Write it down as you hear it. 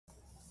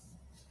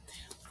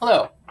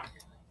Hello.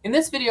 In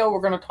this video, we're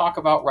going to talk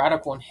about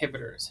radical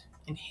inhibitors.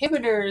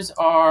 Inhibitors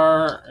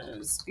are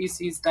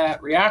species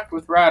that react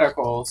with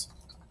radicals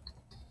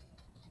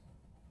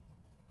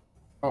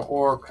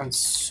or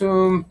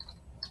consume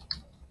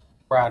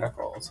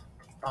radicals.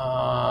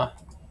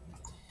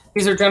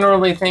 These are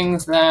generally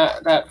things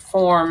that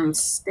form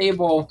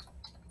stable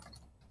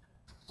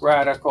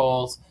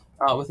radicals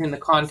within the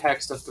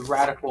context of the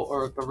radical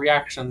or the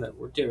reaction that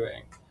we're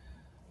doing.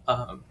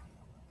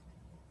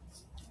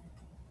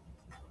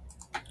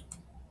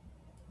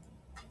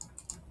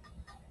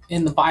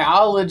 In the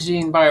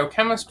biology and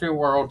biochemistry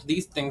world,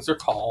 these things are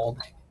called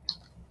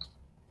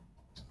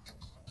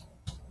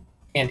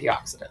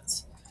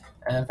antioxidants.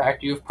 And in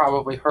fact, you've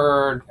probably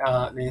heard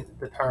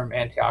the term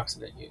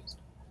antioxidant used.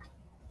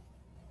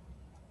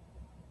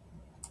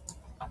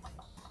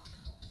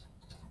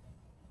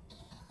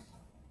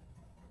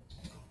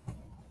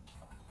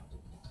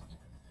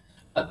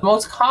 The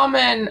most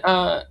common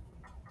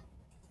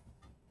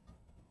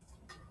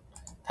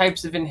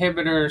types of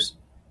inhibitors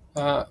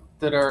that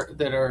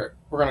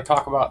we're going to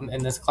talk about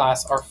in this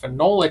class are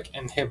phenolic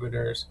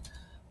inhibitors.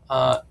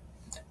 And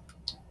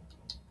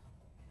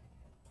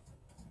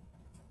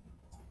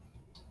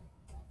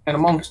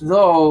amongst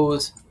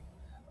those,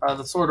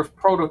 the sort of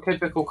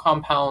prototypical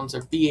compounds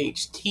are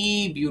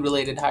BHT,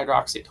 butylated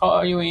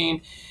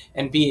hydroxytoluene,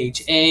 and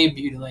BHA,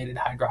 butylated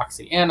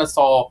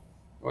hydroxyanisole,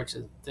 which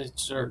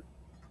are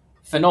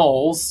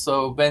phenols,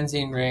 so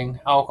benzene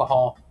ring,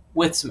 alcohol,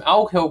 with some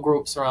alkyl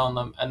groups around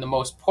them. And the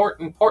most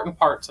important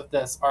parts of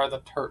this are the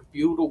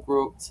tert-butyl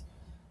groups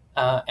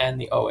and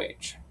the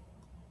OH.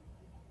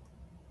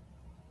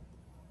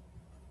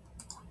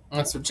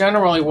 And so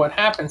generally what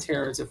happens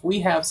here is if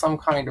we have some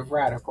kind of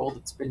radical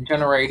that's been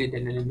generated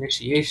in an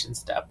initiation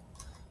step,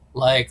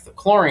 like the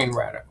chlorine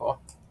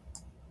radical,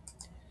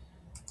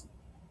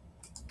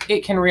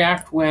 it can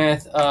react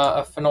with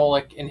a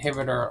phenolic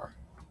inhibitor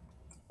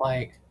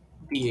like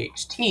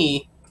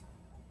BHT,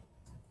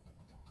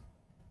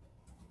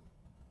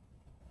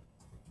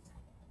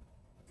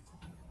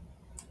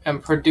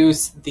 and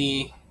produce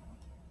the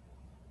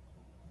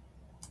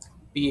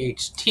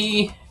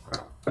BHT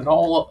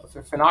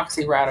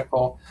phenoxy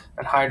radical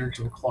and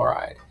hydrogen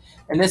chloride.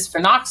 And this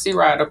phenoxy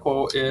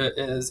radical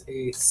is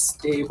a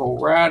stable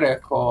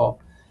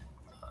radical.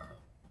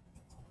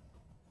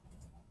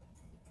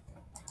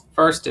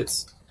 First,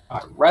 it's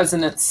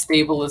resonance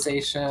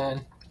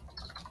stabilization.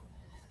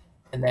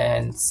 And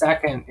then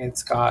second,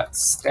 it's got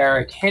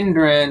steric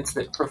hindrance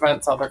that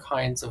prevents other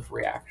kinds of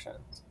reactions.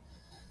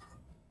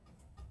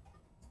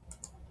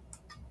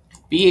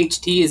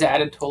 BHT is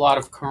added to a lot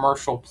of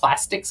commercial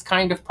plastics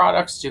kind of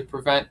products to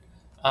prevent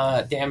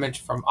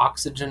damage from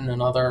oxygen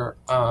and other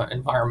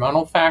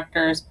environmental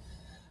factors.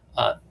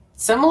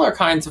 Similar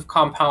kinds of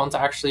compounds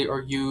actually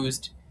are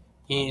used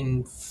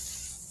in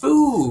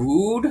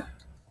food.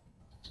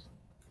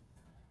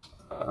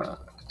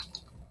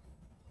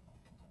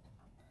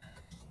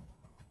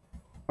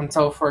 And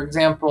so, for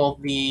example,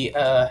 the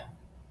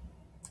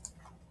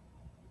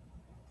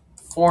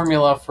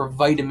formula for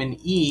vitamin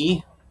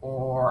E,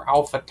 or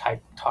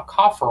alpha-type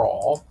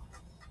tocopherol,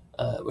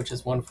 which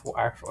is one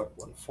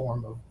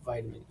form of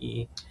vitamin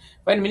E.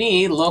 Vitamin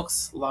E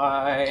looks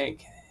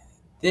like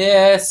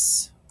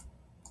this,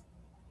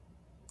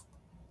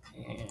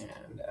 and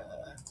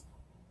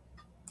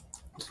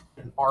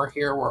an R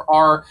here, where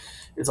R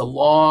is a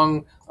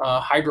long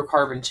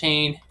hydrocarbon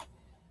chain,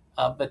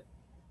 but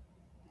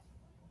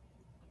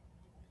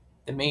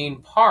the main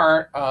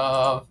part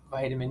of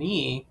vitamin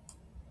E,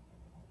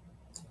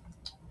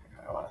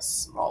 I want a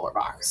smaller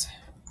box.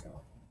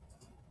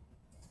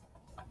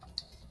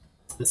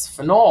 This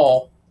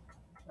phenol,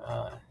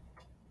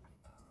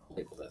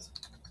 label this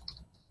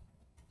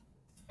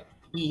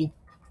E.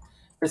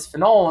 This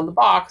phenol in the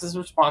box is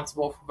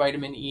responsible for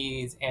vitamin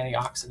E's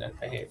antioxidant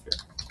behavior.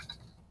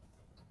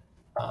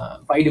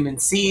 Vitamin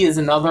C is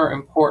another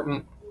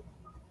important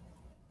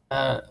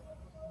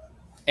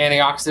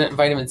antioxidant.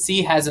 Vitamin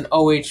C has an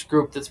OH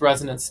group that's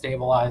resonance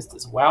stabilized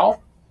as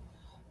well.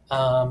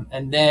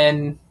 And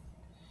then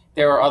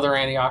there are other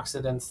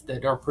antioxidants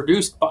that are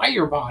produced by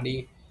your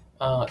body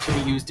to be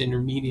used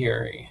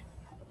intermediary.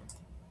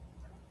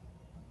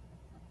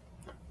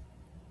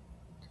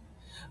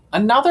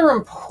 Another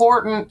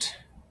important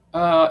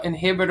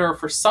inhibitor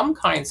for some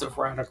kinds of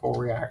radical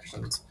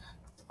reactions,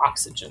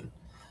 oxygen.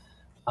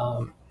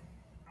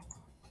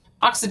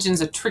 Oxygen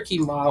is a tricky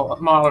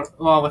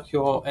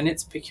molecule, and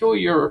its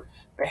peculiar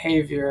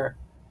behavior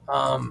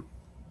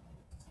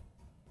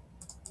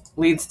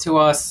leads to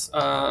us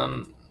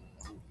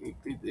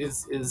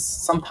is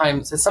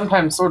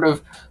sometimes sort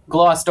of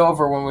glossed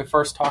over when we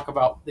first talk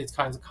about these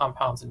kinds of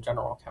compounds in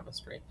general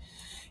chemistry.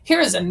 Here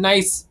is a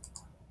nice,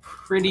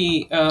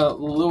 pretty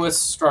Lewis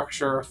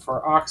structure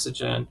for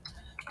oxygen,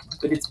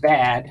 but it's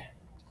bad.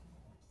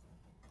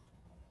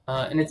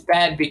 And it's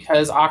bad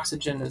because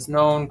oxygen is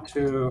known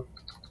to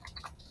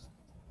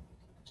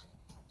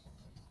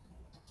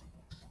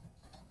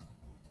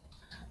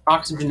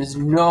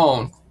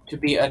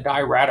be a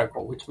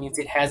diradical, which means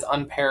it has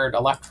unpaired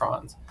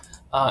electrons.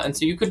 And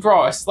so you could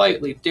draw a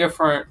slightly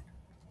different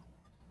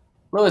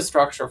Lewis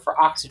structure for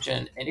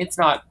oxygen, and it's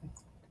not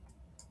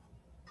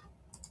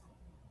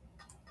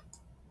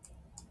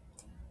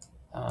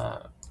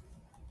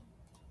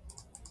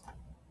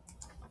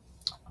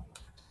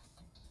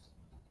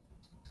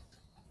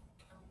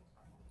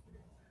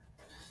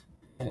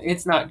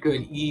it's not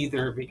good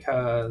either,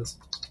 because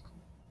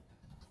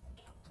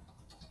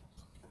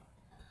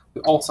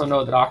we also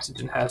know that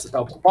oxygen has a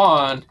double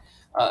bond.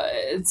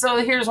 So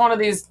here's one of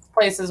these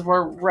places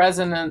where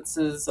resonance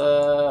is,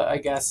 I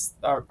guess,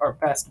 our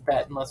best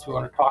bet, unless we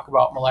want to talk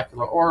about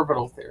molecular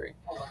orbital theory.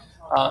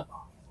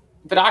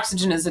 But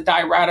oxygen is a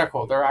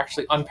diradical. There are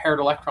actually unpaired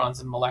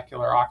electrons in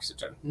molecular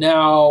oxygen.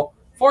 Now,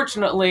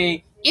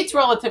 fortunately, it's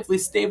relatively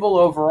stable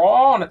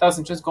overall, and it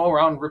doesn't just go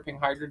around ripping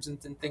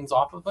hydrogens and things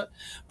off of it,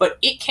 but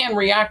it can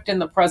react in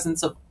the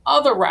presence of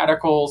other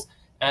radicals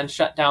and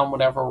shut down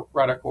whatever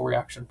radical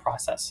reaction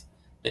process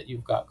that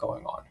you've got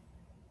going on.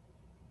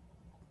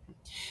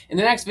 In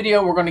the next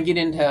video, we're going to get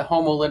into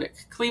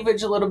homolytic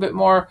cleavage a little bit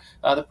more,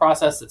 the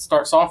process that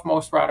starts off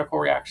most radical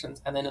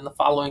reactions, and then in the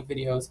following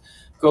videos,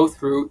 go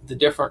through the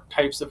different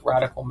types of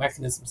radical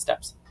mechanism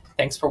steps.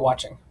 Thanks for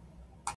watching.